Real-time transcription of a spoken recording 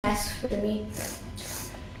mess for me.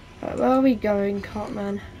 Right, where are we going,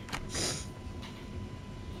 Cartman?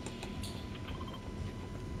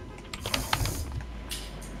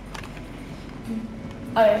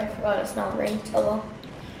 Oh, yeah, I forgot it's not ranked. Hello.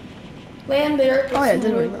 Land there. Oh yeah, it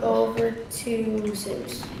did ring Go that. over to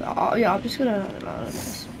Zeus. Oh yeah, I'm just gonna learn about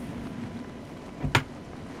this.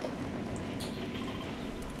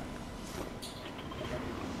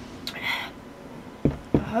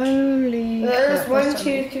 Holy There's crap, 1,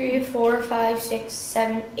 2, 3, 4, 5, 6,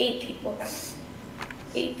 7, 8 people.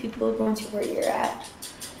 8 people going to where you're at.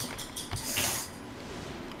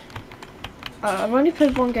 I've only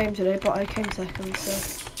played one game today, but I came second,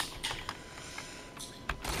 so.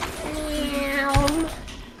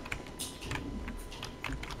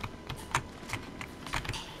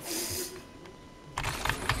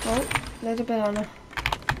 Oh, there's a banana.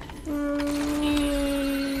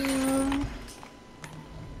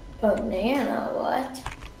 Banana, what?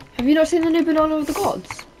 Have you not seen the new Banana of the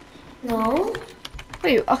Gods? No?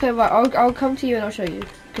 Wait, okay, right, I'll come to you and I'll show you.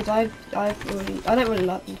 Because I don't really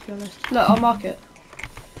like them, to be honest. Look, I'll mark it.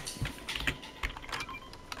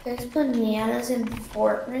 There's bananas in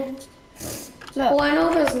Fortnite. Look. Well, I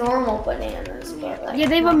know there's normal bananas, but like, Yeah,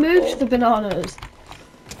 they not removed gold. the bananas.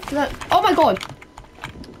 Look. Oh my god!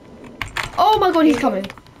 Oh my god, he's coming.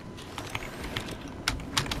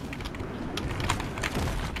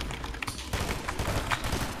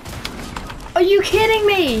 Are you kidding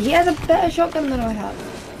me? He has a better shotgun than I have.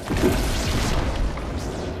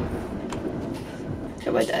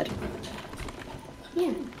 Am I dead?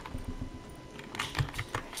 Yeah.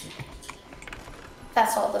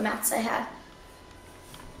 That's all the mats I had.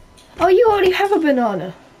 Oh, you already have a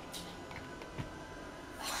banana.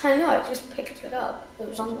 I know, I just picked it up. It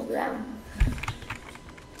was on the ground.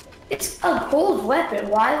 It's a gold weapon.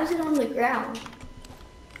 Why was it on the ground?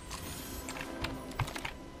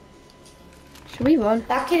 Should we run?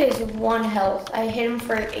 That kid is 1 health. I hit him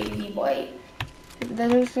for 80 white.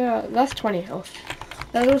 There's that's 20 health.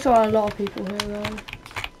 There's also a lot of people here though.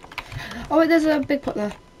 Oh wait, there's a big pot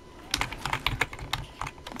there.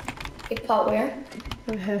 Big pot where?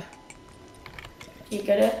 Over here. You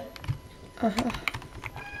get it? Uh-huh.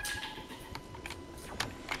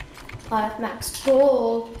 I have max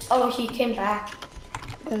gold. Oh, he came back.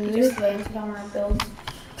 He just landed on my build.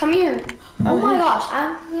 Come here. Oh my gosh,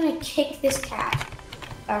 I'm gonna kick this cat.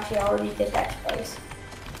 Actually, I already did that twice.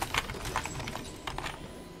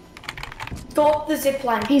 Go up the zip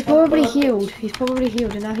line. He's probably healed. He's probably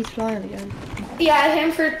healed and now he's flying again. Yeah, I hit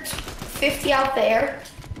him for 50 out there.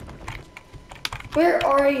 Where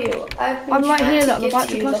are you? I'm right here, look, I'm about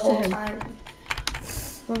to close to him. Time.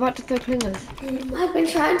 I'm about to throw clingers. I've been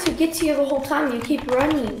trying to get to you the whole time. You keep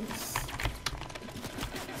running.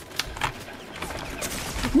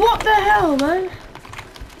 What the hell, man?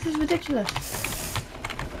 This is ridiculous.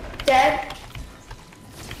 Dead.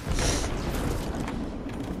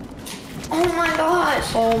 Oh my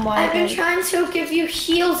gosh. Oh my god. I've been trying to give you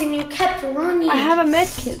heals and you kept running. I have a med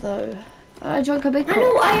kit though. I drank a big pot. I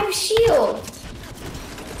know, I have a shield.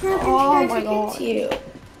 I've been Oh trying my to god. get to you.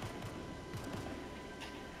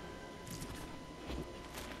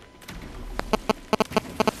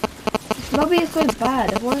 This lobby is so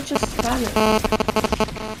bad. Everyone's just spamming.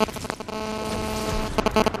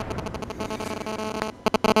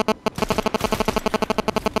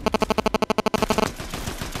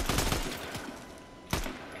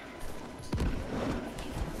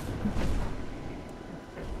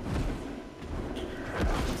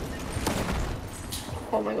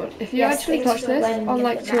 Oh my god, if you Yes, actually thanks touch for this letting me on get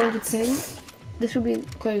like the 200 mats. ping, this will be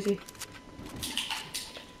crazy.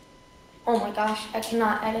 Oh my gosh, I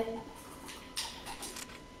cannot edit.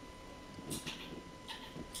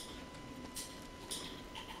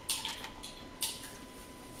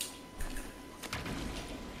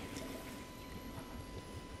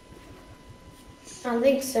 I don't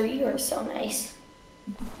think so. You are so nice.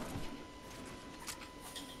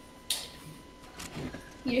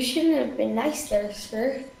 You shouldn't have been nice there,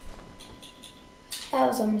 sir. That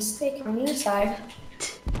was a mistake on your side.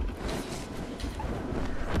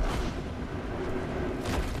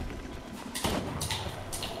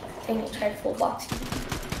 I think I tried full boxing.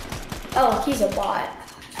 Oh, he's a bot.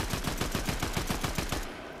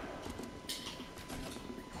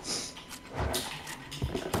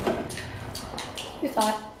 You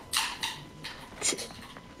thought.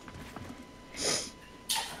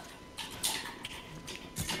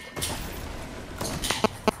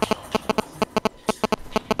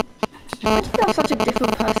 Why do you have such a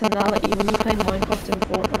different personality when you play Minecraft and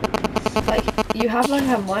Fortnite? Like, you have like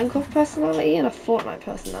a Minecraft personality and a Fortnite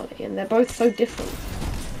personality, and they're both so different.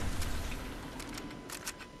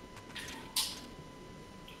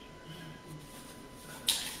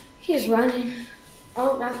 He's running.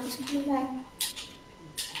 Oh, now he's coming back.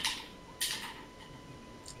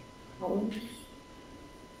 Oh.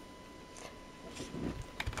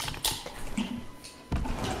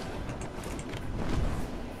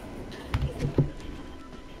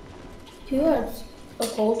 Do you have a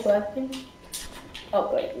gold weapon?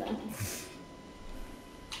 Oh, wait, no.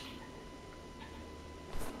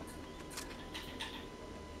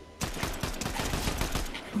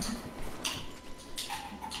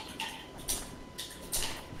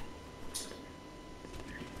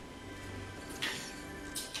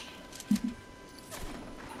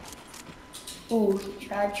 Ooh, he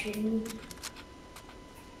tried shooting me.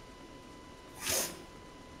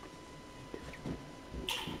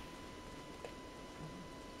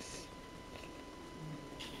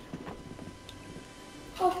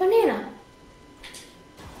 Oh, banana.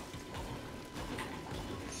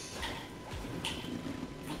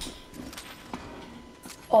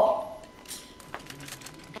 Oh.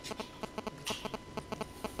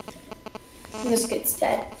 This kid's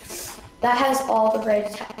dead. That has all the right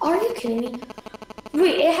attack. Are you kidding me?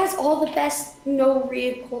 Wait, it has all the best no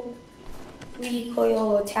recoil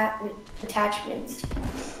attachments.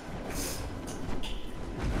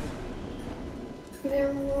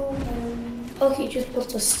 Oh, he just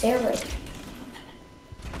built a stairway.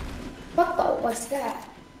 What the? What's that?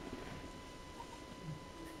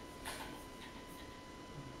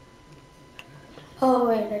 Oh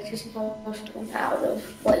wait, I just almost went out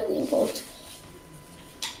of lightning bolts.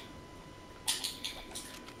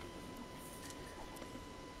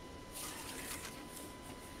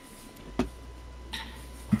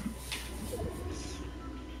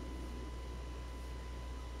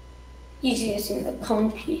 He's using the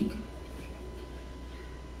cone peak.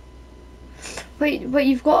 Wait, but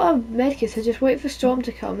you've got a medkit, so just wait for Storm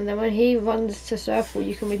to come, and then when he runs to circle,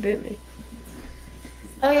 you can reboot me.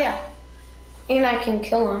 Oh yeah, and I can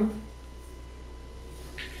kill him.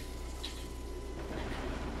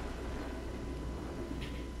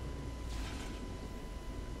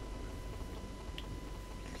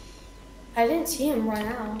 I didn't see him run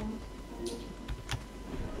out.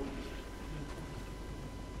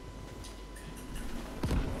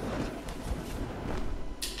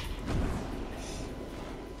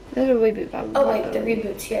 There's a reboot button. Oh wait, the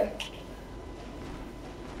reboot's here.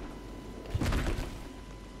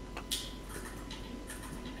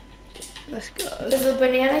 Let's go. There's a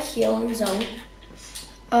banana healing zone.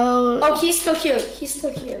 Oh, he's still here. He's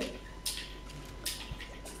still here.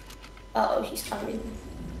 Oh, he's coming.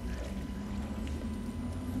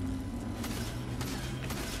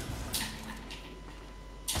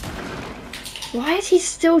 why is he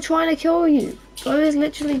still trying to kill you? Bo is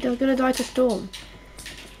literally gonna die to Storm.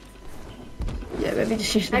 Yeah, maybe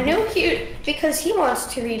just use I know because he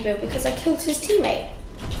wants to reboot because I killed his teammate.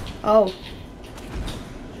 Oh.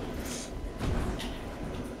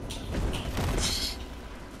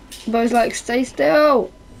 Bo's like, stay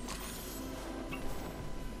still.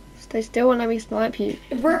 Stay still and let me snipe you.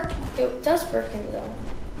 It does work in though.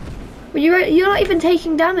 Well, you're not even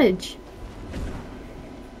taking damage.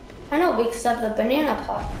 I know because of the banana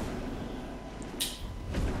pot.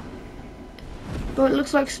 But it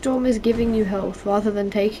looks like Storm is giving you health rather than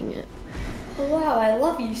taking it. Oh wow, I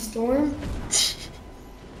love you, Storm.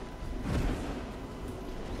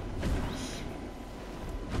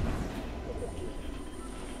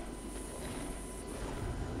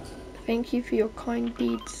 Thank you for your kind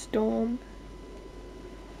deeds, Storm.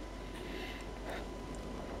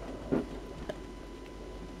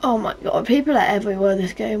 Oh my god, people are everywhere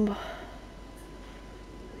this game.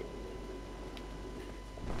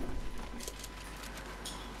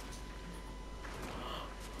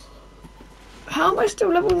 How am I still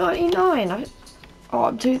level 99? Oh,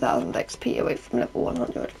 I'm 2000 XP away from level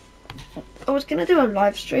 100. I was gonna do a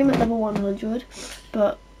live stream at level 100,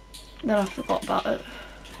 but then I forgot about it.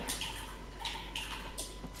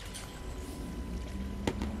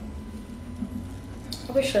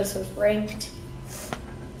 I wish this was ranked.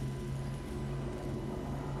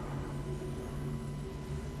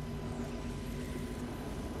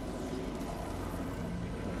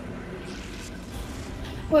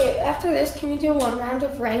 Wait, after this, can we do one round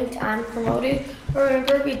of ranked and promoted?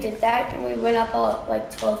 Remember we did that and we went up like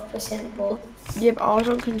 12% both. Yeah, but I was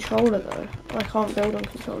on controller though. I can't build on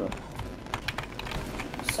controller.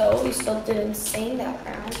 So we still did insane that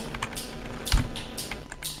round.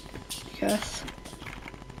 Yes.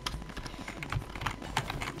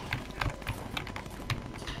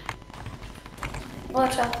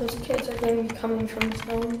 Watch out, those kids are going to be coming from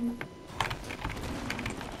zone.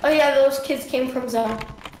 Oh yeah, those kids came from zone.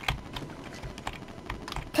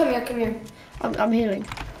 Come here, come here. I'm healing.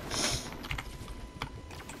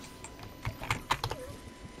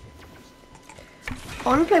 I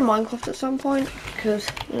want to play Minecraft at some point because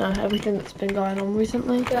you know everything that's been going on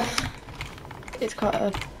recently. Yeah. It's quite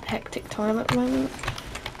a hectic time at the moment.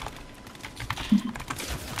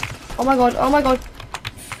 Oh my god! Oh my god!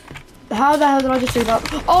 How the hell did I just do that?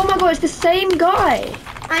 Oh my god! It's the same guy.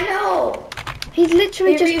 I know. He's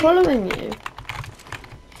literally just following you.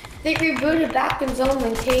 They rebooted back in Zone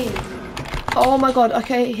and came. Oh my god!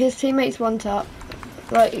 Okay, his teammate's one tap.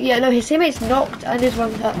 Right? Yeah, no, his teammate's knocked and his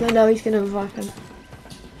one tap. No, he's gonna revive him.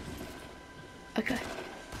 Okay.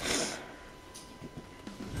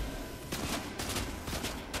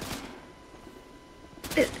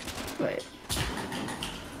 Wait.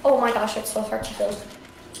 Oh my gosh, it's so hard to build.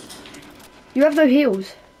 You have no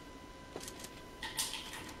heals.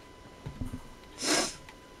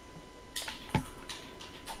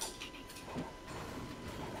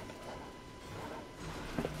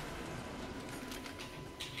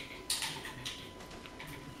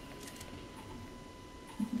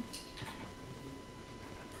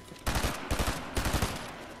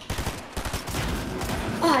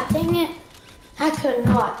 Ah, dang it. I could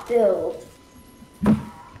not build.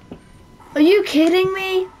 Are you kidding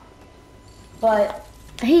me? But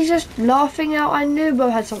He's just laughing out. I knew Bo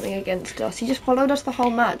had something against us. He just followed us the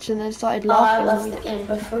whole match and then started I laughing. left the game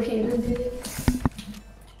before he even did it.